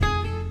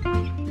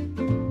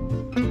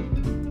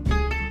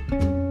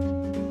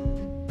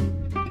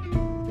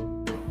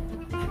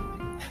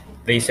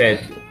They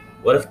said,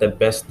 what if the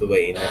best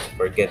way not to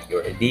forget your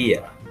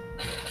idea?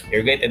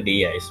 Your great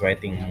idea is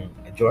writing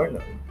a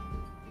journal.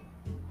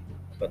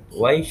 But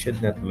why should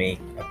not make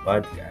a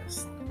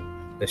podcast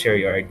to share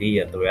your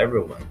idea to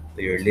everyone,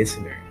 to your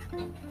listener?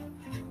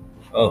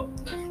 Oh,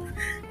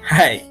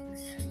 hi.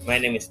 My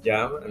name is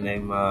Jam and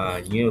I'm a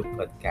new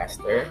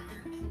podcaster.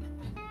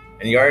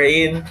 And you're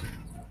in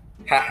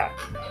Haha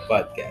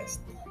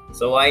Podcast.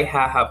 So why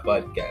Haha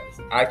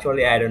Podcast?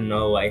 Actually, I don't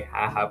know why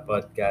Haha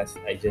Podcast.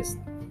 I just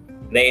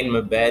lay in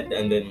my bed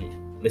and then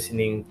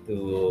listening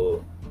to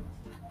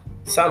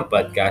some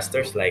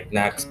podcasters like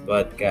Nax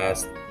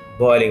Podcast,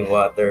 Boiling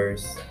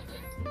Waters.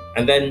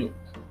 And then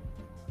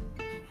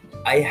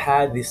I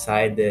had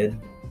decided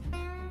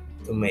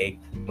to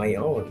make my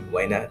own.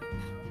 Why not?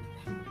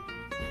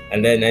 And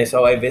then I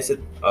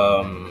visit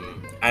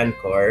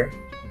Anchor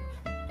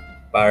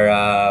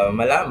para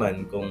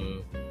malaman kung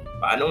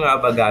paano nga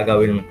ba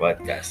gagawin ng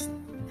podcast.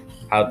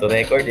 How to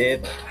record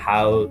it,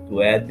 how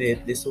to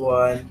edit this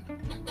one.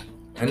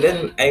 And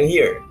then I'm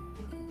here.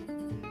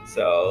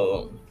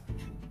 So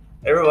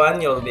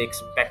everyone, you'll be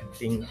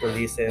expecting to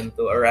listen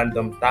to a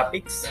random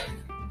topics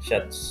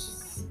such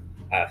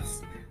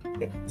as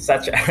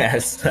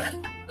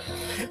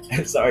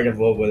I'm sorry,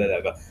 nabubulol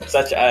ako.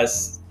 Such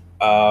as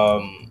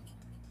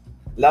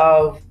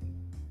love,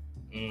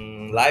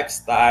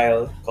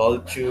 lifestyle,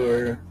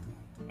 culture,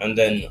 and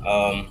then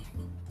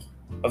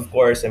of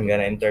course I'm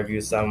gonna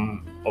interview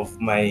some of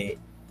my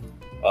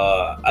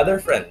other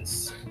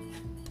friends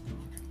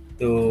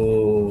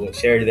to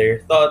share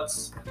their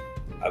thoughts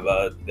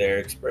about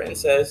their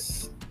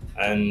experiences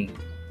and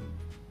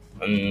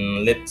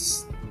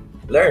let's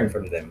learn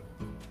from them.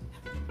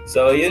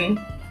 So yun,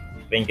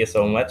 thank you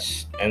so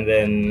much. And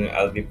then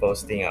I'll be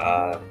posting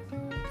a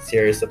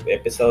series of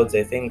episodes,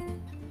 I think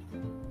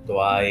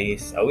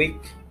twice a week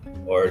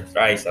or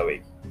thrice a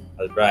week.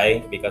 I'll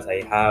try because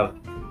I have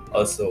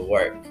also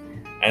work.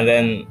 And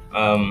then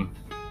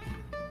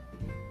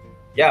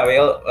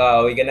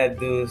we're gonna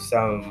do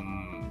some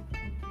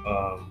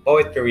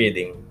poetry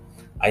reading.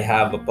 I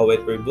have a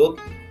poetry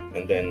book,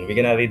 and then we're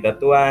gonna read that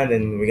one,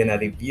 and we're gonna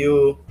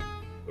review.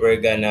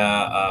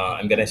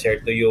 I'm gonna share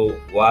to you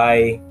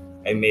why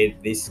I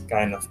made this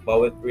kind of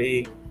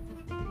poetry.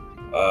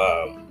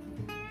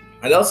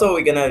 And also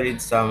we're gonna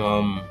read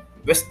some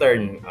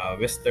Western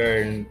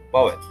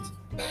poets.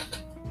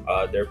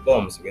 Their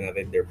poems. We're gonna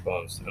read their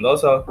poems, and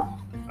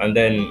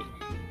then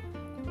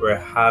we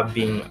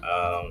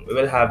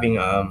will having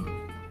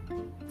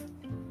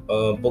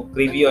a book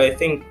review. I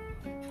think,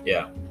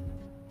 yeah.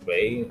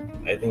 Way.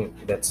 I think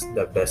that's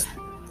the best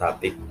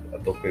topic, a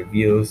book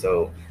review,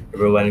 so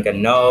everyone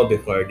can know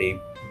before they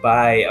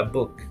buy a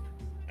book,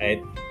 right?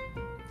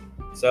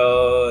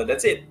 So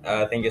that's it.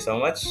 Thank you so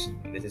much.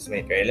 This is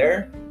my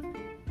trailer,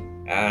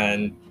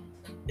 and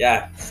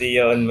yeah, see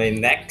you on my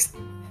next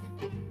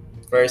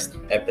first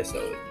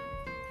episode.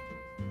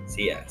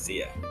 See ya.